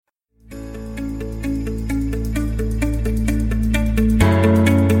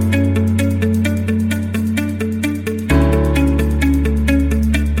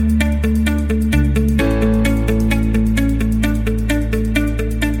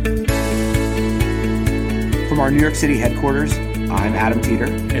From our New York City headquarters, I'm Adam Teeter.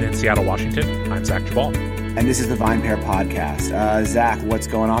 And in Seattle, Washington, I'm Zach Jabal. And this is the VinePair Podcast. Zach, what's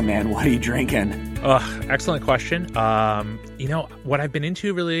going on, man? What are you drinking? Excellent question. What I've been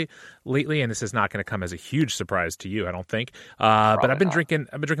into really lately, and this is not going to come as a huge surprise to you, I don't think. But I've been drinking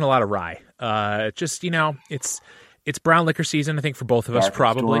a lot of rye. It's brown liquor season, I think, for both of us,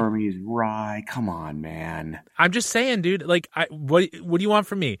 probably. Stormy's rye. Come on, man. I'm just saying, dude. Like, what do you want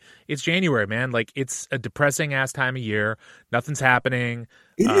from me? It's January, man. Like, it's a depressing ass time of year. Nothing's happening.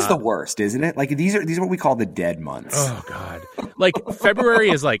 It is the worst, isn't it? Like, these are what we call the dead months. Oh God. Like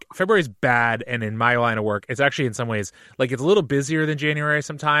February's bad, and in my line of work, it's actually in some ways like it's a little busier than January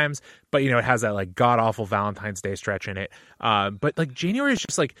sometimes, but it has that like god awful Valentine's Day stretch in it. But like January is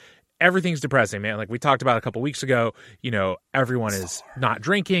just like everything's depressing, man. Like we talked about a couple weeks ago, everyone is not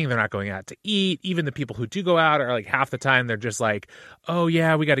drinking. They're not going out to eat. Even the people who do go out are like half the time they're just like, oh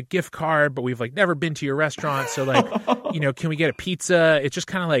yeah, we got a gift card, but we've like never been to your restaurant. So like, can we get a pizza? It's just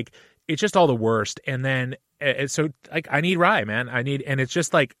kind of like, it's just all the worst. And then, so like, I need rye, man. And it's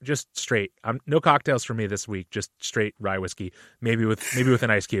just straight. No cocktails for me this week, just straight rye whiskey, maybe with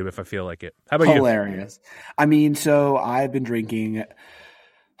an ice cube if I feel like it. How about you? Hilarious. I mean, so I've been drinking.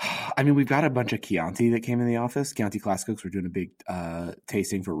 We've got a bunch of Chianti that came in the office. Chianti Classics. We're doing a big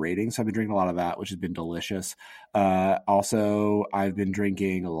tasting for ratings. So I've been drinking a lot of that, which has been delicious. Also, I've been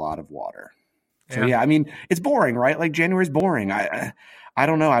drinking a lot of water. So yeah, it's boring, right? Like January's boring. I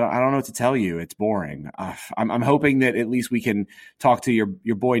don't know. I don't know what to tell you. It's boring. I'm hoping that at least we can talk to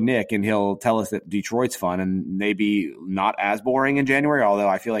your boy Nick and he'll tell us that Detroit's fun and maybe not as boring in January, although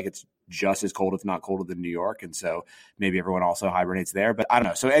I feel like it's just as cold, if not colder than New York. And so maybe everyone also hibernates there, but I don't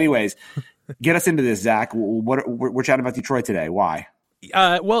know. So anyways, get us into this, Zach. We're chatting about Detroit today. Why?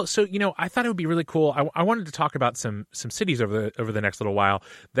 I thought it would be really cool. I wanted to talk about some cities over the next little while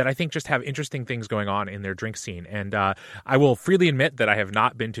that I think just have interesting things going on in their drink scene. And I will freely admit that I have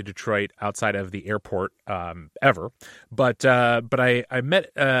not been to Detroit outside of the airport ever. But I've met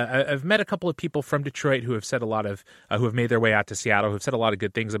a couple of people from Detroit who have said who have made their way out to Seattle, who have said a lot of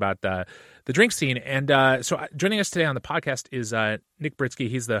good things about the drink scene. And so joining us today on the podcast is Nick Britsky.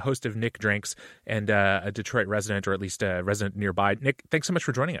 He's the host of Nick Drinks and a Detroit resident, or at least a resident nearby. Nick, thanks so much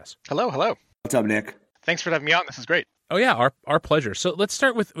for joining us. Hello. What's up, Nick? Thanks for having me on. This is great. Oh yeah, our pleasure. So let's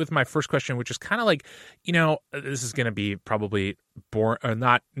start with my first question, which is kind of like, this is going to be probably boring, or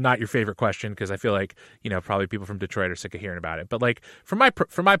not your favorite question, because I feel like probably people from Detroit are sick of hearing about it. But like from my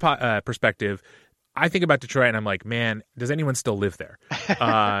perspective, I think about Detroit and I'm like, man, does anyone still live there?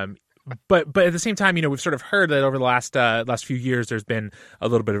 But at the same time, we've sort of heard that over the last few years, there's been a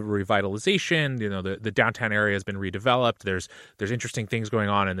little bit of revitalization. The downtown area has been redeveloped. There's interesting things going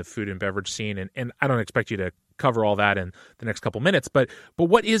on in the food and beverage scene, and I don't expect you to cover all that in the next couple minutes. But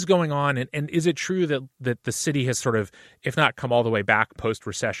what is going on, and is it true that the city has sort of, if not come all the way back post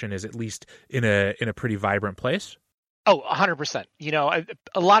recession, is at least in a pretty vibrant place? Oh, 100%.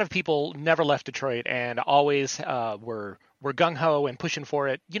 A lot of people never left Detroit and always were gung-ho and pushing for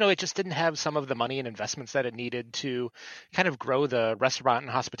it. It just didn't have some of the money and investments that it needed to kind of grow the restaurant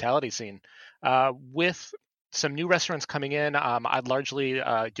and hospitality scene. With some new restaurants coming in, I'd largely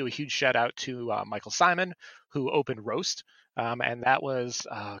do a huge shout out to Michael Simon, who opened Roast. And that was,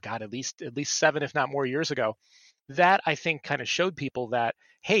 at least 7, if not more years ago. That, I think, kind of showed people that,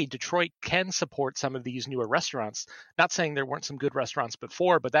 hey, Detroit can support some of these newer restaurants. Not saying there weren't some good restaurants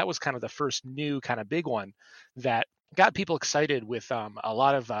before, but that was kind of the first new kind of big one that got people excited with a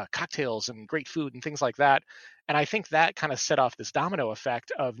lot of cocktails and great food and things like that. And I think that kind of set off this domino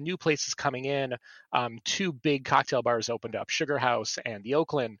effect of new places coming in. 2 big cocktail bars opened up, Sugar House and the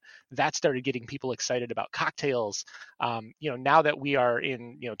Oakland. That started getting people excited about cocktails. Now that we are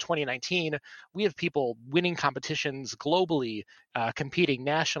in 2019, we have people winning competitions globally, competing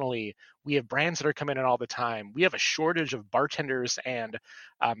nationally. We have brands that are coming in all the time. We have a shortage of bartenders and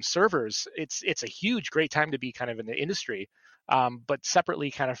servers. It's a huge, great time to be kind of in the industry. But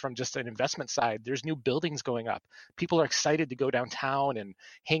separately, kind of from just an investment side, there's new buildings going up. People are excited to go downtown and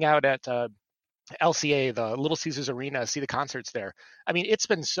hang out at LCA, the Little Caesars Arena, see the concerts there. It's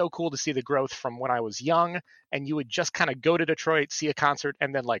been so cool to see the growth from when I was young and you would just kind of go to Detroit, see a concert,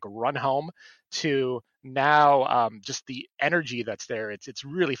 and then like run home, to now just the energy that's there. It's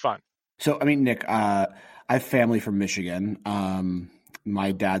really fun. So, Nick, I have family from Michigan.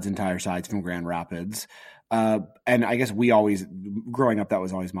 My dad's entire side's from Grand Rapids. And I guess growing up, that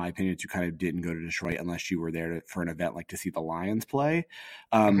was always my opinion, that you kind of didn't go to Detroit unless you were there for an event like to see the Lions play.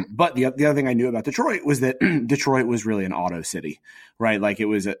 But the other thing I knew about Detroit was that Detroit was really an auto city, right? Like it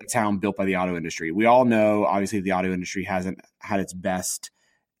was a town built by the auto industry. We all know, obviously, the auto industry hasn't had its best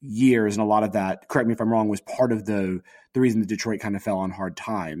years, and a lot of that, correct me if I'm wrong, was part of the reason that Detroit kind of fell on hard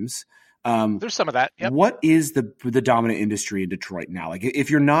times. There's some of that. Yep. What is the dominant industry in Detroit now? Like, if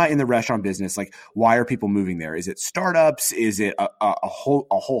you're not in the restaurant business, like, why are people moving there? Is it startups? Is it a whole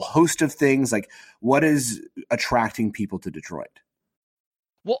host of things? Like, what is attracting people to Detroit?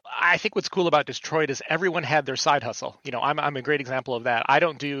 Well, I think what's cool about Detroit is everyone had their side hustle. I'm a great example of that. I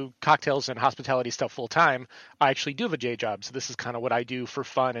don't do cocktails and hospitality stuff full time. I actually do have a day job. So this is kind of what I do for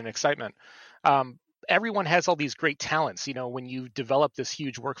fun and excitement. Everyone has all these great talents. When you develop this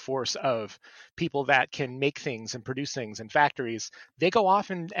huge workforce of people that can make things and produce things in factories, they go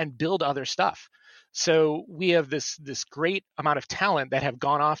off and build other stuff. So we have this great amount of talent that have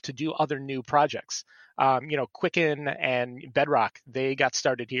gone off to do other new projects. Quicken and Bedrock, they got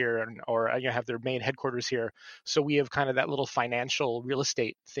started here or have their main headquarters here. So we have kind of that little financial real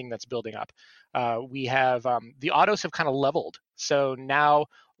estate thing that's building up. We have the autos have kind of leveled. So now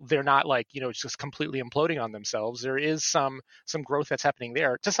they're not like, just completely imploding on themselves. There is some growth that's happening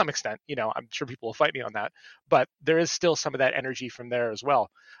there to some extent. I'm sure people will fight me on that, but there is still some of that energy from there as well.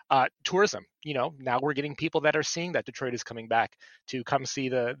 Tourism, now we're getting people that are seeing that Detroit is coming back to come see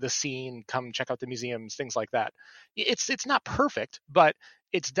the scene, come check out the museums, things like that. It's not perfect, but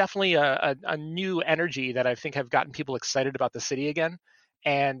it's definitely a new energy that I think have gotten people excited about the city again.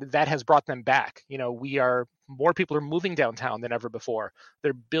 And that has brought them back. More people are moving downtown than ever before.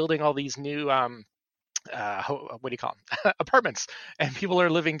 They're building all these new, what do you call them? Apartments, and people are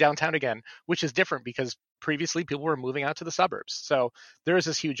living downtown again, which is different because previously people were moving out to the suburbs. So there is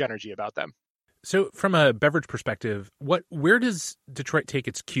this huge energy about them. So from a beverage perspective, where does Detroit take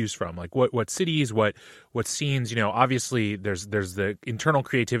its cues from? Like what cities, what scenes? Obviously there's the internal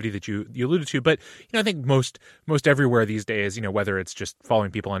creativity that you alluded to, but I think most everywhere these days, whether it's just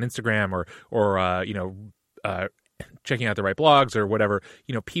following people on Instagram or checking out the right blogs or whatever,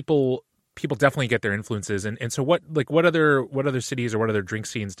 people definitely get their influences. And so what other cities or what other drink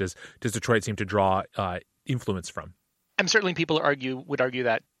scenes does Detroit seem to draw influence from? And certainly people would argue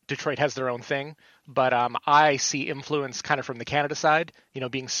that Detroit has their own thing, but I see influence kind of from the Canada side,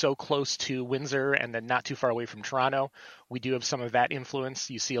 being so close to Windsor and then not too far away from Toronto. We do have some of that influence.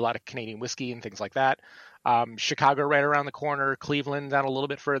 You see a lot of Canadian whiskey and things like that. Chicago right around the corner, Cleveland down a little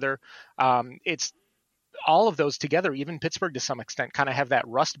bit further. It's all of those together, even Pittsburgh to some extent, kind of have that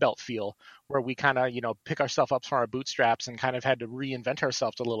Rust Belt feel where we kind of, pick ourselves up from our bootstraps and kind of had to reinvent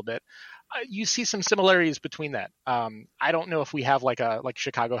ourselves a little bit. You see some similarities between that. I don't know if we have like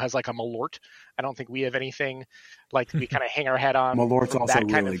Chicago has like a Malort. I don't think we have anything like we kind of hang our hat on. Malort's also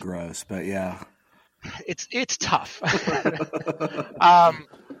really gross, but yeah. It's tough.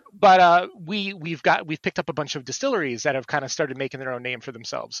 But we've picked up a bunch of distilleries that have kind of started making their own name for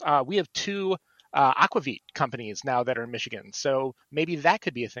themselves. We have two aquavit companies now that are in Michigan. So maybe that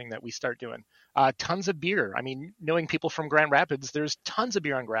could be a thing that we start doing. Tons of beer. I mean, knowing people from Grand Rapids, there's tons of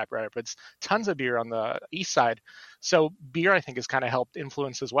beer on Grand Rapids, tons of beer on the east side. So beer, I think, has kind of helped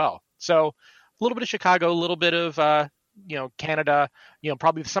influence as well. So a little bit of Chicago, a little bit of, Canada,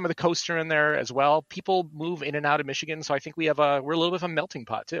 probably some of the coasts are in there as well. People move in and out of Michigan. So I think we're a little bit of a melting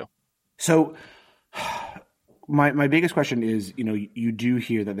pot too. So my biggest question is, you do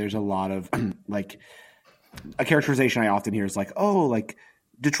hear that there's a lot of like a characterization I often hear is like, oh, like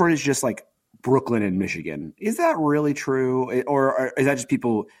Detroit is just like Brooklyn and Michigan. Is that really true? Or is that just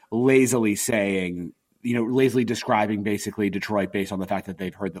people lazily saying, lazily describing basically Detroit based on the fact that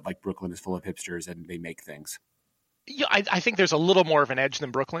they've heard that like Brooklyn is full of hipsters and they make things? Yeah, I think there's a little more of an edge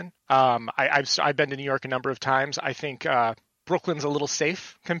than Brooklyn. I've been to New York a number of times. I think Brooklyn's a little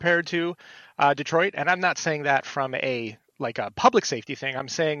safe compared to Detroit, and I'm not saying that from a public safety thing. I'm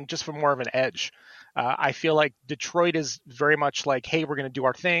saying just from more of an edge. I feel like Detroit is very much like, hey, we're going to do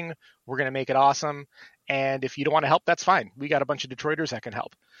our thing, we're going to make it awesome, and if you don't want to help, that's fine. We got a bunch of Detroiters that can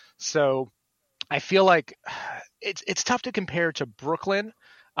help. So I feel like it's tough to compare to Brooklyn.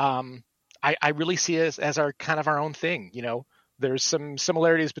 I really see it as our kind of our own thing. There's some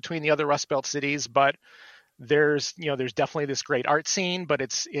similarities between the other Rust Belt cities, but there's definitely this great art scene, but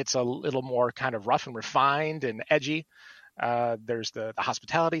it's a little more kind of rough and refined and edgy. There's the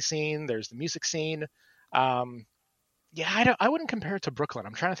hospitality scene, there's the music scene. I wouldn't compare it to Brooklyn.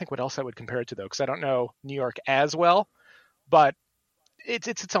 I'm trying to think what else I would compare it to though, because I don't know New York as well, but it's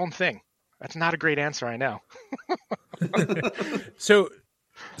its own thing. That's not a great answer, I know. So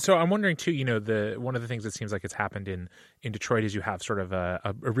I'm wondering too, one of the things that seems like it's happened in Detroit is you have sort of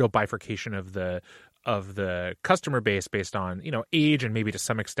a real bifurcation of the customer base based on, age and maybe to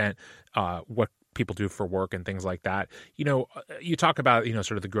some extent what people do for work and things like that. You talk about,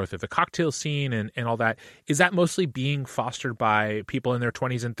 sort of the growth of the cocktail scene and all that. Is that mostly being fostered by people in their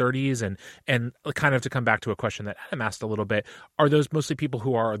 20s and 30s? And kind of to come back to a question that Adam asked a little bit, are those mostly people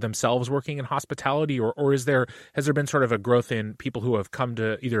who are themselves working in hospitality, or has there been sort of a growth in people who have come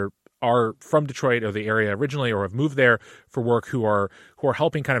to either are from Detroit or the area originally or have moved there for work who are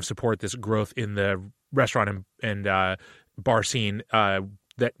helping kind of support this growth in the restaurant and bar scene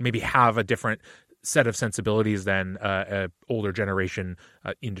that maybe have a different set of sensibilities than an older generation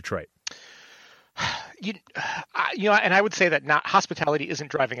in Detroit? And I would say that hospitality isn't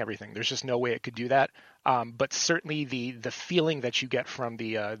driving everything. There's just no way it could do that. But certainly the feeling that you get from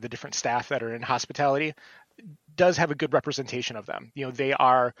the different staff that are in hospitality does have a good representation of them.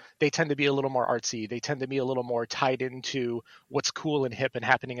 They tend to be a little more artsy. They tend to be a little more tied into what's cool and hip and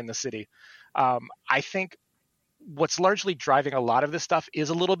happening in the city. I think what's largely driving a lot of this stuff is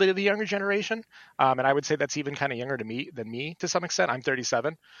a little bit of the younger generation. And I would say that's even kind of younger than me to some extent. I'm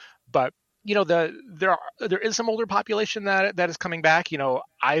 37, but there is some older population that is coming back.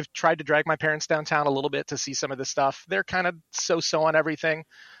 I've tried to drag my parents downtown a little bit to see some of this stuff. They're kind of so on everything.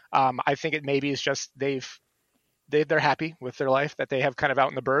 I think it maybe is just they're happy with their life that they have kind of out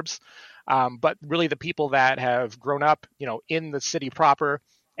in the burbs. But really the people that have grown up, in the city proper,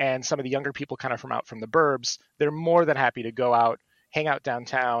 and some of the younger people kind of from the burbs, they're more than happy to go out, hang out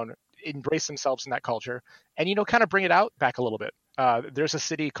downtown, embrace themselves in that culture, and, kind of bring it out back a little bit. There's a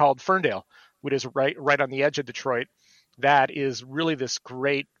city called Ferndale, which is right on the edge of Detroit, that is really this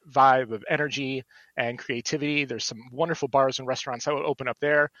great vibe of energy and creativity. There's some wonderful bars and restaurants that will open up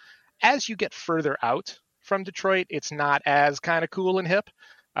there. As you get further out from Detroit, it's not as kind of cool and hip.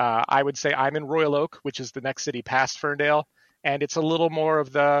 I would say I'm in Royal Oak, which is the next city past Ferndale. And it's a little more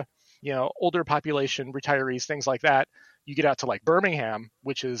of the, older population, retirees, things like that. You get out to like Birmingham,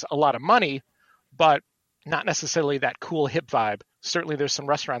 which is a lot of money, but not necessarily that cool hip vibe. Certainly there's some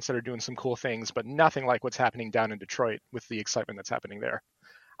restaurants that are doing some cool things, but nothing like what's happening down in Detroit with the excitement that's happening there.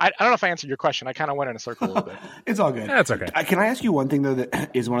 I don't know if I answered your question. I kind of went in a circle a little bit. It's all good. That's okay. Can I ask you one thing, though,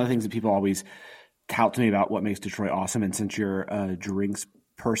 that is one of the things that people always tout to me about what makes Detroit awesome? And since you're a drinks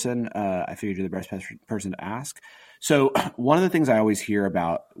person, I figured you're the best person to ask. So one of the things I always hear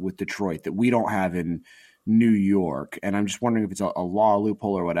about with Detroit that we don't have in New York, and I'm just wondering if it's a law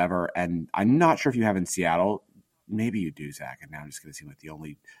loophole or whatever, and I'm not sure if you have in Seattle. Maybe you do, Zach, and now I'm just going to seem like the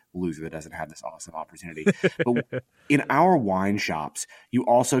only loser that doesn't have this awesome opportunity. But in our wine shops, you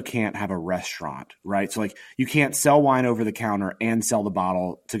also can't have a restaurant, right? So like you can't sell wine over the counter and sell the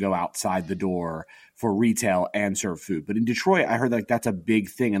bottle to go outside the door for retail and serve food. But in Detroit, I heard like that's a big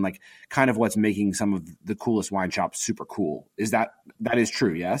thing and like kind of what's making some of the coolest wine shops super cool. That is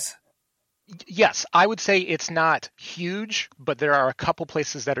true, yes? Yes, I would say it's not huge, but there are a couple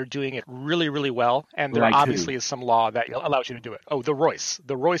places that are doing it really, really well. And there obviously is some law that allows you to do it. Oh, the Royce.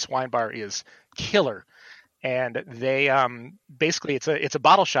 The Royce wine bar is killer. And they basically it's a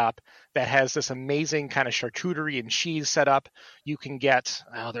bottle shop that has this amazing kind of charcuterie and cheese set up. You can get,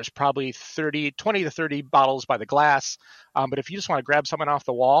 there's probably 20 to 30 bottles by the glass. But if you just want to grab someone off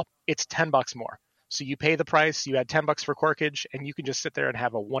the wall, it's $10 more. So you pay the price, you add $10 for corkage, and you can just sit there and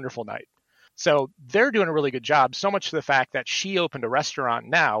have a wonderful night. So they're doing a really good job, so much to the fact that she opened a restaurant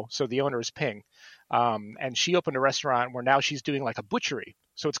now. So the owner is Ping. And she opened a restaurant where now she's doing like a butchery.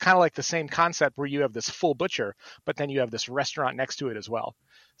 So it's kind of like the same concept where you have this full butcher, but then you have this restaurant next to it as well.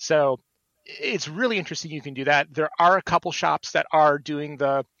 So it's really interesting. You can do that. There are a couple shops that are doing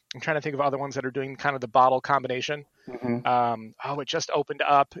I'm trying to think of other ones that are doing kind of the bottle combination. Mm-hmm. It just opened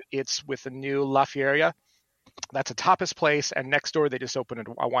up. It's with the new La Fieria. That's a tapas place, and next door they just opened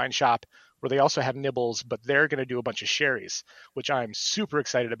a wine shop where they also have nibbles, but they're going to do a bunch of sherries, which I'm super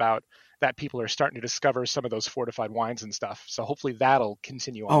excited about, that people are starting to discover some of those fortified wines and stuff. So hopefully that'll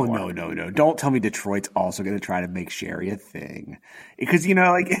continue on. Oh, more. No. Don't tell me Detroit's also going to try to make sherry a thing. Because, it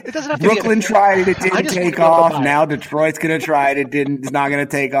doesn't have to Brooklyn tried it didn't take off. Now Detroit's going to try it. It's not going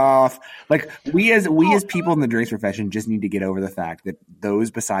to take off. Like, we as people in the drinks profession just need to get over the fact that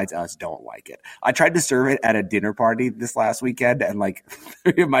those besides us don't like it. I tried to serve it at a dinner party this last weekend, and like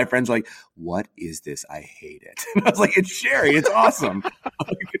 3 of my friends were like, "What is this? I hate it." And I was like, "It's sherry. It's awesome."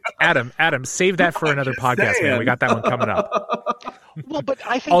 Adam, save that for another podcast, man. We got that one coming up. Well, but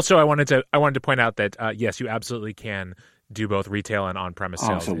I think also I wanted to point out that yes, you absolutely can do both retail and on-premise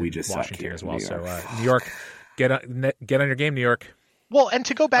sales so we in just Washington as well. So New York, get on your game, New York. Well, and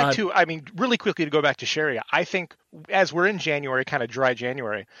to go back to, I mean, really quickly to go back to sherry, I think as we're in January, kind of dry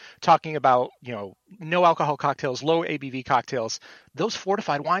January, talking about, no alcohol cocktails, low ABV cocktails, those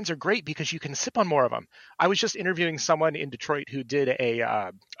fortified wines are great because you can sip on more of them. I was just interviewing someone in Detroit who did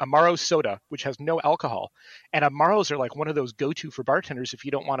a Amaro soda, which has no alcohol. And Amaros are like one of those go-to for bartenders if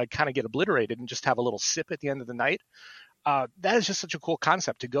you don't want to kind of get obliterated and just have a little sip at the end of the night. That is just such a cool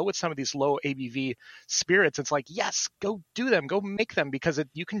concept to go with some of these low ABV spirits. It's like, yes, go do them, go make them because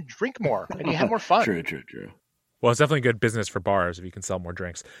you can drink more and you have more fun. True. Well, it's definitely good business for bars if you can sell more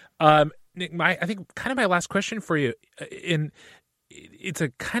drinks. Nick, I think kind of my last question for you, it's a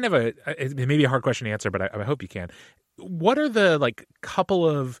kind of it may be a hard question to answer, but I hope you can. What are the couple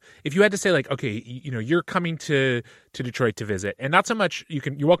of, if you had to say okay, you're coming to Detroit to visit, and not so much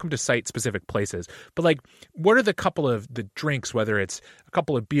you're welcome to cite specific places, but what are the couple of the drinks, whether it's a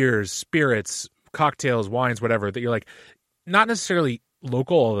couple of beers, spirits, cocktails, wines, whatever, that you're not necessarily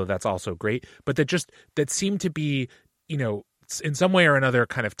local, although that's also great, but that seem to be, in some way or another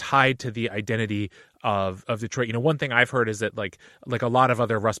kind of tied to the identity of Detroit. One thing I've heard is that like a lot of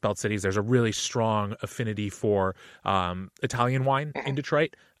other Rust Belt cities, there's a really strong affinity for Italian wine in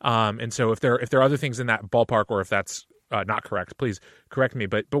Detroit. And so if there are other things in that ballpark, or if that's not correct, please correct me.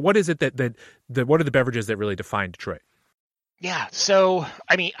 But what is it that what are the beverages that really define Detroit? Yeah. So,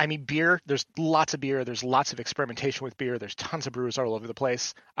 I mean, beer, there's lots of beer. There's lots of experimentation with beer. There's tons of brewers all over the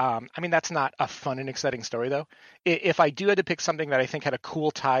place. That's not a fun and exciting story, though. If I do had to pick something that I think had a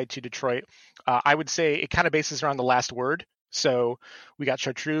cool tie to Detroit, I would say it kind of bases around the last word. So we got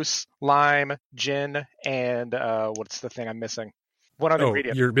chartreuse, lime, gin, and what's the thing I'm missing? One other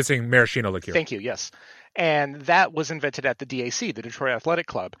ingredient. You're missing maraschino liqueur. Thank you. Yes. And that was invented at the DAC, the Detroit Athletic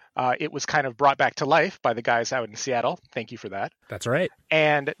Club. It was kind of brought back to life by the guys out in Seattle. Thank you for that. That's right.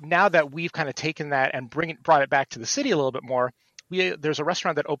 And now that we've kind of taken that and brought it back to the city a little bit more, there's a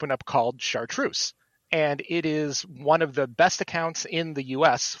restaurant that opened up called Chartreuse. And it is one of the best accounts in the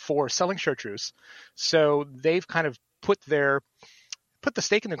U.S. for selling chartreuse. So they've kind of put the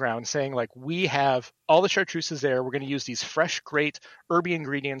stake in the ground saying, we have all the chartreuses there. We're going to use these fresh, great herby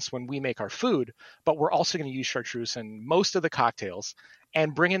ingredients when we make our food, but we're also going to use chartreuse in most of the cocktails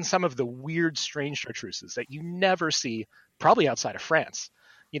and bring in some of the weird, strange chartreuses that you never see probably outside of France.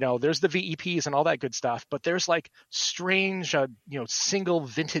 There's the VEPs and all that good stuff, but there's strange, single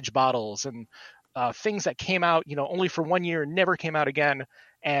vintage bottles and things that came out, only for 1 year, never came out again.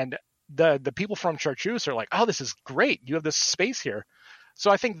 And the people from Chartreuse are like, oh, this is great. You have this space here. So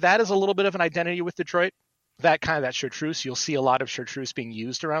I think that is a little bit of an identity with Detroit. That chartreuse, you'll see a lot of chartreuse being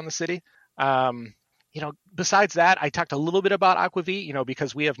used around the city. Besides that, I talked a little bit about Aquavit,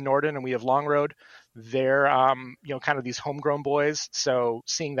 because we have Norden and we have Long Road. They're, kind of these homegrown boys. So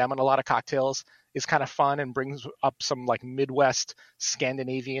seeing them in a lot of cocktails is kind of fun and brings up some Midwest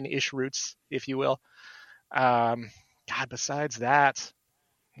Scandinavian-ish roots, if you will. Besides that,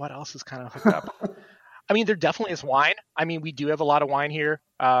 what else is kind of hooked up? There definitely is wine. We do have a lot of wine here.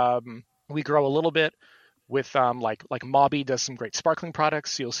 We grow a little bit with like Mauby does some great sparkling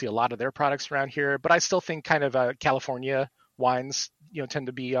products. So you'll see a lot of their products around here. But I still think kind of California wines, tend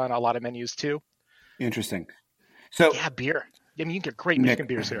to be on a lot of menus too. Interesting. So yeah, beer. You can get great Michigan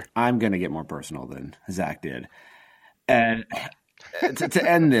beers here. I'm going to get more personal than Zach did. And to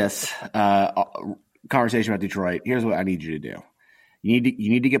end this conversation about Detroit, here's what I need you to do. You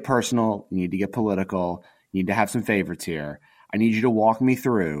need to get personal. You need to get political. You need to have some favorites here. I need you to walk me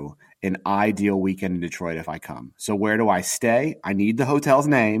through an ideal weekend in Detroit if I come. So where do I stay? I need the hotel's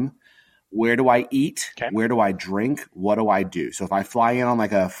name. Where do I eat? Okay. Where do I drink? What do I do? So if I fly in on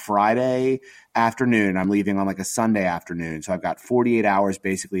a Friday afternoon, I'm leaving on a Sunday afternoon. So I've got 48 hours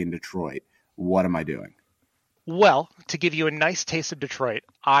basically in Detroit. What am I doing? Well, to give you a nice taste of Detroit,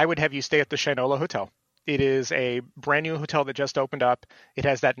 I would have you stay at the Shinola Hotel. It is a brand new hotel that just opened up. It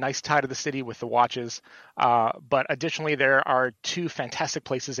has that nice tie to the city with the watches. But additionally, there are two fantastic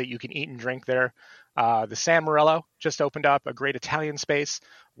places that you can eat and drink there. The San Morello just opened up, a great Italian space,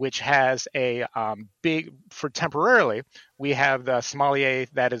 which has a temporarily, we have the sommelier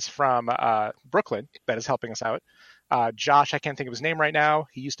that is from Brooklyn that is helping us out. Josh, I can't think of his name right now.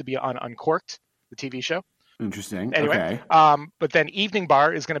 He used to be on Uncorked, the TV show. Interesting. Anyway, okay. But then Evening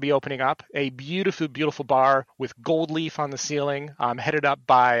Bar is going to be opening up, a beautiful, beautiful bar with gold leaf on the ceiling, headed up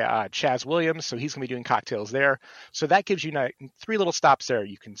by Chaz Williams. So he's going to be doing cocktails there. So that gives you 3 little stops there.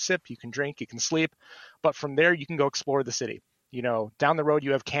 You can sip, you can drink, you can sleep. But from there, you can go explore the city. Down the road,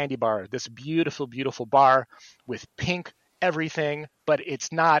 you have Candy Bar, this beautiful, beautiful bar with pink everything, but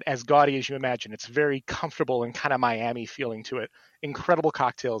it's not as gaudy as you imagine. It's very comfortable and kind of Miami feeling to it. Incredible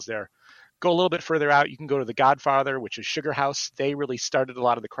cocktails there. Go a little bit further out, you can go to The Godfather, which is Sugar House. They really started a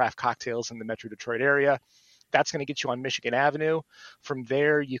lot of the craft cocktails in the Metro Detroit area. That's going to get you on Michigan Avenue. From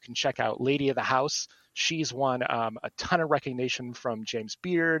there, you can check out Lady of the House. She's won a ton of recognition from James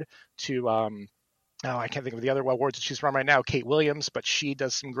Beard to, I can't think of the other awards that she's from right now, Kate Williams, but she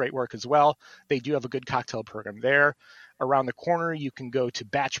does some great work as well. They do have a good cocktail program there. Around the corner, you can go to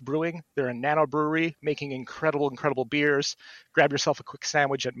Batch Brewing. They're a nano brewery making incredible beers. Grab yourself a quick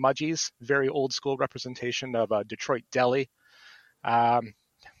sandwich at Mudgie's, very old school representation of Detroit deli.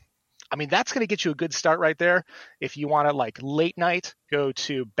 That's going to get you a good start right there. If you want to like late night, go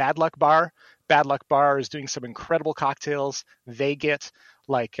to Bad Luck Bar. Bad Luck Bar is doing some incredible cocktails. They get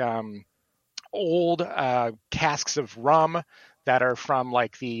like old casks of rum that are from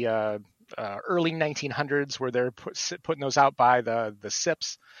like the early 1900s, where they're putting those out by the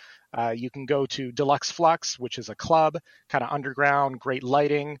sips. You can go to Deluxe Flux, which is a club, kind of underground, great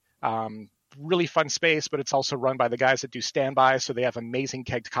lighting, really fun space, but it's also run by the guys that do standby, so they have amazing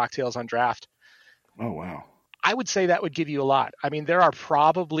kegged cocktails on draft. Oh, wow. I would say that would give you a lot. I mean, there are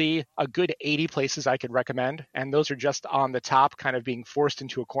probably a good 80 places I could recommend, and those are just on the top, kind of being forced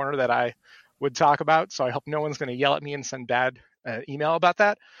into a corner that I would talk about, so I hope no one's going to yell at me and send bad email about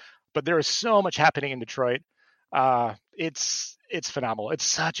that. But there is so much happening in Detroit. It's phenomenal. It's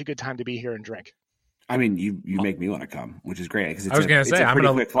such a good time to be here and drink. I mean, you make me want to come, which is great, because it's a pretty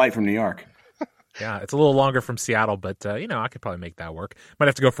quick flight from New York. Yeah, it's a little longer from Seattle, but I could probably make that work. Might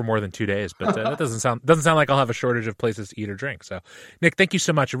have to go for more than 2 days, but that doesn't sound like I'll have a shortage of places to eat or drink. So, Nick, thank you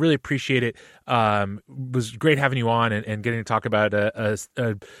so much. I really appreciate it. It was great having you on and getting to talk about a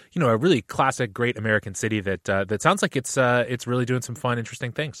really classic, great American city that sounds like it's really doing some fun,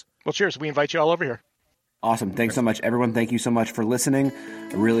 interesting things. Well, cheers. We invite you all over here. Awesome. Thanks so much, everyone. Thank you so much for listening.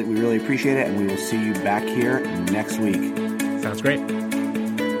 We really appreciate it, and we will see you back here next week. Sounds great.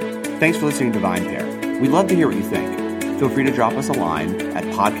 Thanks for listening to VinePair. We'd love to hear what you think. Feel free to drop us a line at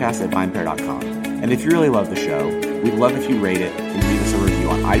podcast@vinepair.com. And if you really love the show, we'd love if you rate it and leave us a review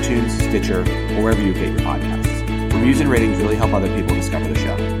on iTunes, Stitcher, or wherever you get your podcasts. Reviews and ratings really help other people discover the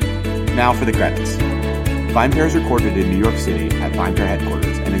show. Now for the credits. VinePair is recorded in New York City at VinePair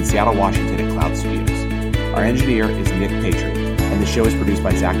headquarters and in Seattle, Washington at Cloud Studios. Our engineer is Nick Patry, and the show is produced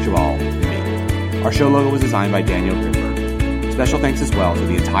by Zach Jawal and me. Our show logo was designed by Daniel Grimberg. Special thanks as well to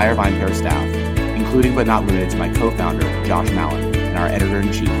the entire VinePair staff, including but not limited to my co-founder, Josh Mallon, and our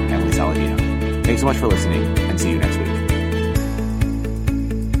editor-in-chief, Emily Saladino. Thanks so much for listening, and see you next week.